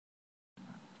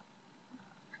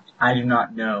I do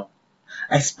not know.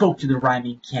 I spoke to the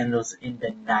rhyming candles in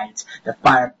the night. The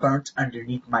fire burnt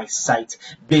underneath my sight.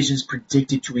 Visions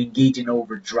predicted to engage in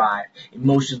overdrive.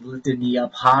 Emotions lifted me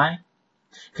up high.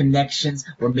 Connections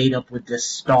were made up with the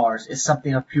stars. It's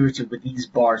something of purity with these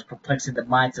bars, perplexing the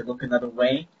mind to look another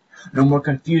way. No more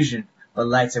confusion, but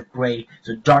lights of gray,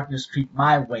 so darkness creeped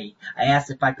my way. I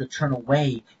asked if I could turn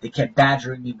away. They kept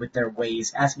badgering me with their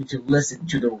ways, asked me to listen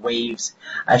to their waves.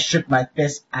 I shook my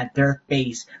fist at their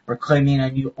face, proclaiming I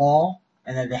knew all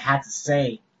and that they had to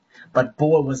say. But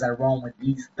boy, was I wrong with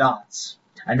these thoughts.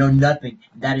 I know nothing,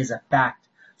 and that is a fact.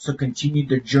 So continue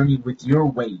the journey with your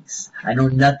ways. I know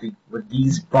nothing with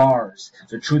these bars.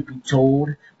 So truth be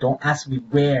told, don't ask me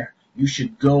where you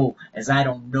should go, as I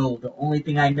don't know. The only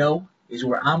thing I know is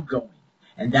where I'm going,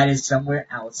 and that is somewhere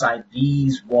outside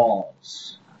these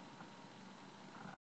walls.